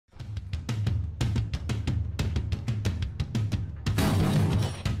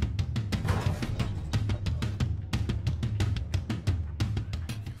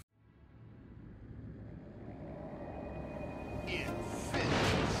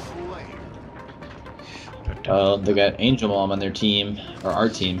They got Angel Mom on their team, or our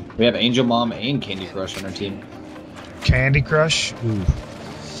team. We have Angel Mom and Candy Crush on our team. Candy Crush? Ooh.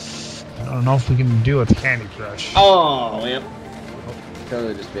 I don't know if we can do it with Candy Crush. Oh, yep.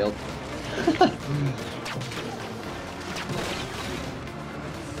 Totally just failed.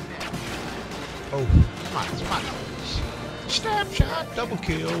 Oh, come on, come on. Snapshot, double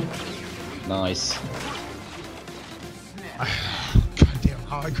kill. Nice. Goddamn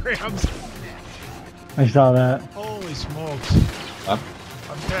holograms. I saw that. Holy smokes. Up.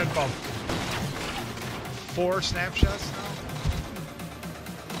 I've had about 4 snapshots now.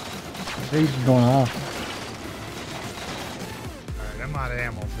 He's going off. Alright, I'm out of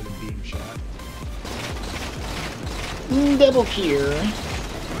ammo for the beam shot. Double kill.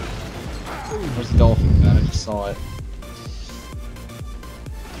 Where's the dolphin? God, I just saw it.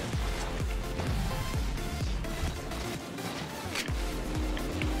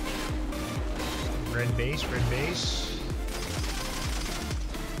 Red base, red base.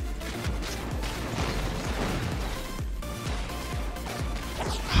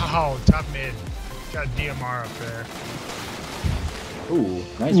 Oh, top mid. Got DMR up there. Ooh,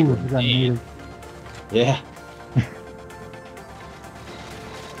 nice Ooh, grenade. we got needed. Yeah.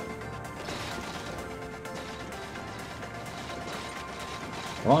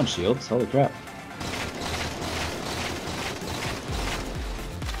 Come on, shields. Holy crap.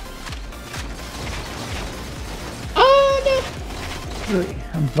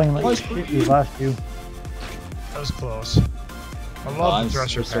 I'm playing like shit these last two. That was close. I love the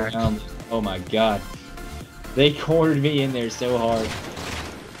thresher pack. Oh my god. They cornered me in there so hard.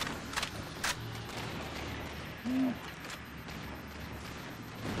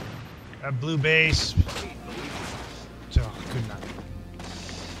 That blue base. Oh, could not.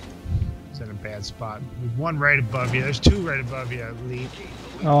 It's in a bad spot. There's one right above you. There's 2 right above you, Elite.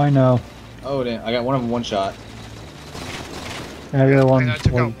 Oh, I know. Oh damn, I got one of them one shot. Yeah, the other one I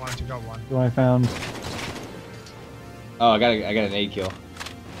took was out one, took out one. the one I found. Oh, I got an 8 kill.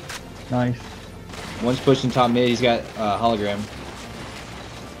 Nice. One's pushing top mid, he's got hologram.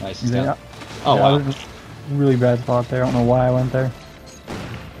 Nice, he's Yeah. down. Oh Yeah, wow. that was a really bad spot there. I don't know why I went there.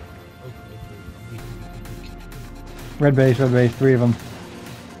 Red base, 3 of them.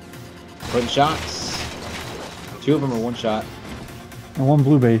 Putting shots. 2 of them are one shot. And 1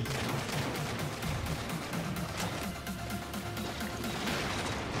 blue base.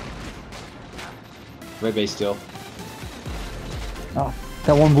 Red base still. Oh,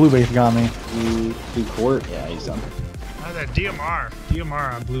 that 1 blue base got me. Blue court? Yeah, he's done. Oh, that DMR.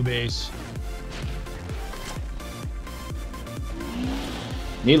 DMR on blue base.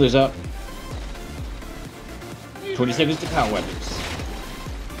 Needler's up. 20 seconds to power weapons.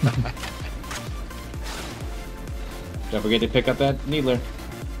 Don't forget to pick up that Needler.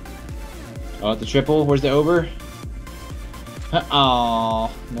 Oh, the triple. Where's the over?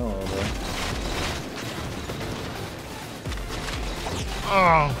 Oh, no over.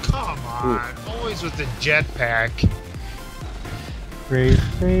 Oh, come on. Always with the jetpack. Great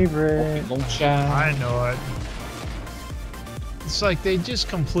favorite. Long shot. I know it. It's like they just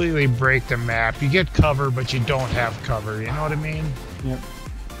completely break the map. You get cover, but you don't have cover. You know what I mean? Yep.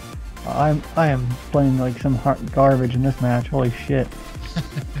 I am playing like some hard garbage in this match. Holy shit.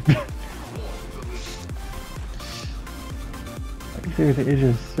 Like, seriously, it's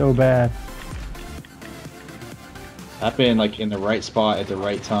just so bad. I've been like in the right spot at the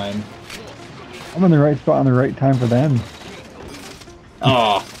right time. I'm in the right spot on the right time for them.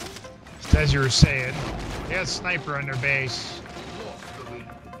 Oh, Just as you were saying. They had sniper on their base.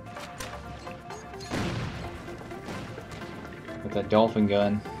 with that dolphin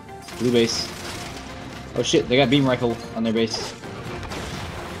gun. Blue base. Oh shit, they got beam rifle on their base.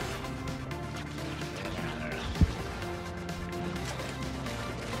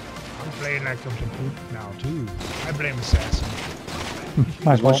 I'm playing like a poop now too. I blame Assassin.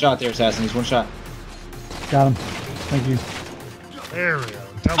 My He's one fault. shot there, assassin. He's one shot. Got him. Thank you. There we go.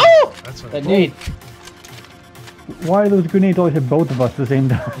 Double. Oh! That's what That nade. Why do those grenades always hit both of us at the same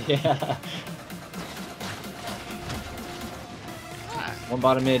time? Yeah. One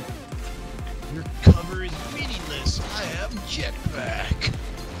bottom mid. Your cover is meaningless. I have jetpack.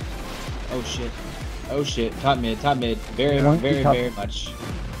 Oh shit. Oh shit. Top mid. Top mid. Very, One, very, top. very much.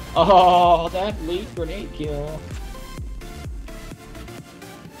 Oh, that lead grenade kill.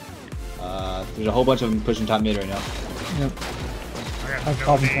 There's a whole bunch of them pushing top mid right now. Yep. I got I've no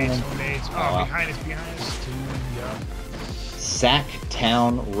probably nades, found no nades. Oh, wow. behind us, too. Yeah. Sack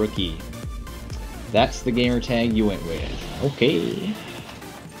Town Rookie. That's the gamer tag you went with. Okay.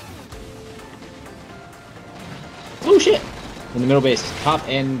 Oh shit! In the middle base. Top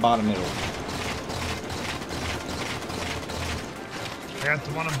and bottom middle. I got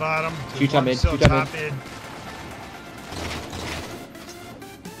the one on bottom. Two top mid, Still two top top mid. mid.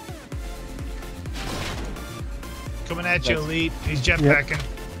 Coming at you, Nice. Elite. He's jetpacking.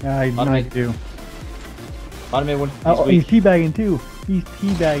 Yeah, I Bottom know mid. do. Bottom mid one. He's Oh, weak. he's teabagging too. He's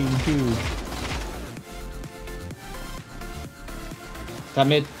teabagging too. Top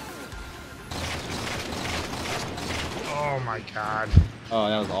mid. Oh my god. Oh,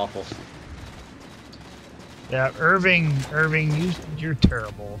 that was awful. Yeah, Irving, you're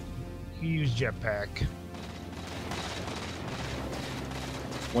terrible. You use jetpack.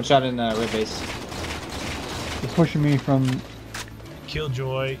 One shot in red base. He's pushing me from.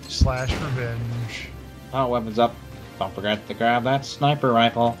 Killjoy / revenge. Oh, weapons up. Don't forget to grab that sniper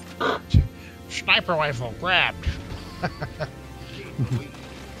rifle. Sniper rifle grabbed.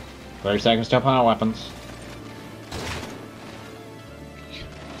 30 seconds to power weapons.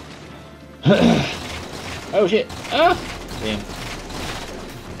 Oh shit! Ah! Damn.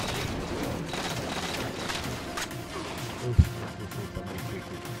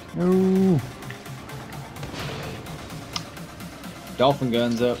 No. Dolphin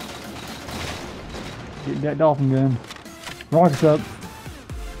guns up. Get that dolphin gun. Rockets up.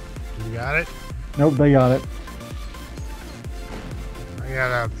 You got it? Nope, they got it. I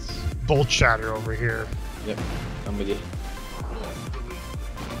got a bolt shotter over here. Yep, I'm with you.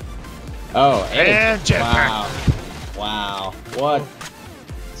 Oh, And wow. jetpack. Wow. What?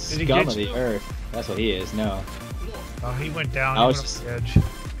 Did he Scum get of the you? earth. That's what he is, no. Oh, he went down. I He was went just- off the edge.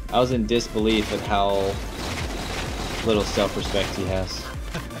 I was in disbelief at how little self-respect he has.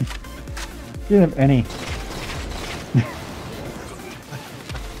 Didn't have any.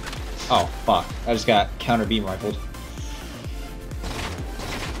 Oh, fuck. I just got counter beam rifled.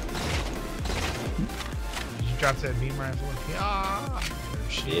 Did you drop that beam rifle? Yeah. There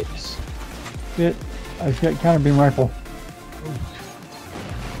she Shit. is. Shit. I just got counter beam rifle.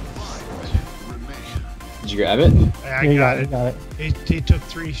 Did you grab it? Hey, I Yeah, got he it. got it. He took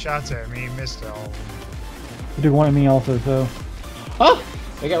 3 shots at me. He missed all of them. He took one at me also, so. Oh!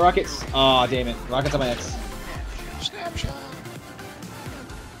 They got rockets. Oh, damn it. Rockets on my X. Snapshot.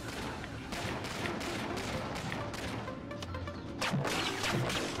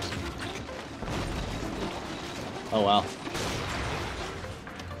 Oh, wow.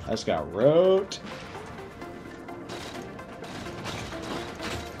 I just got wrote.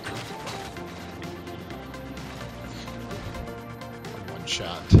 One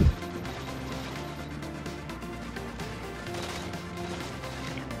shot.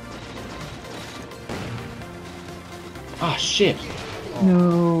 Ah, shit.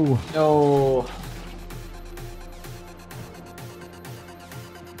 No. No.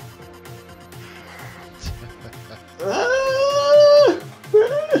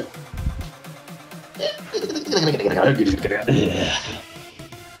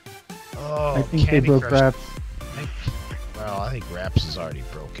 Oh, I think they Candy broke Crush. Raps. Well, I think Raps is already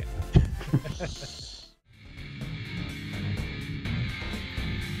broken.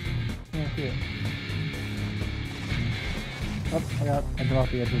 Can't see it. Oh, I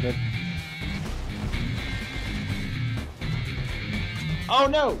dropped the edge of it. Oh,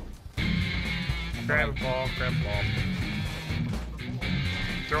 no! Grab a ball, grab a ball.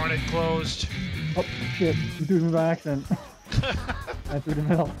 Throwing it closed. Oh, shit. You threw me by accident. I threw it in the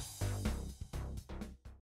middle.